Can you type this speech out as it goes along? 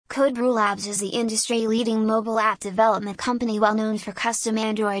Brew Labs is the industry-leading mobile app development company well known for custom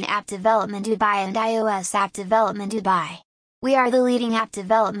Android app development Dubai and iOS app development Dubai. We are the leading app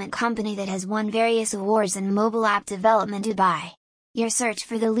development company that has won various awards in mobile app development Dubai. Your search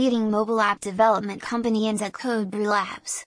for the leading mobile app development company ends at Brew Labs.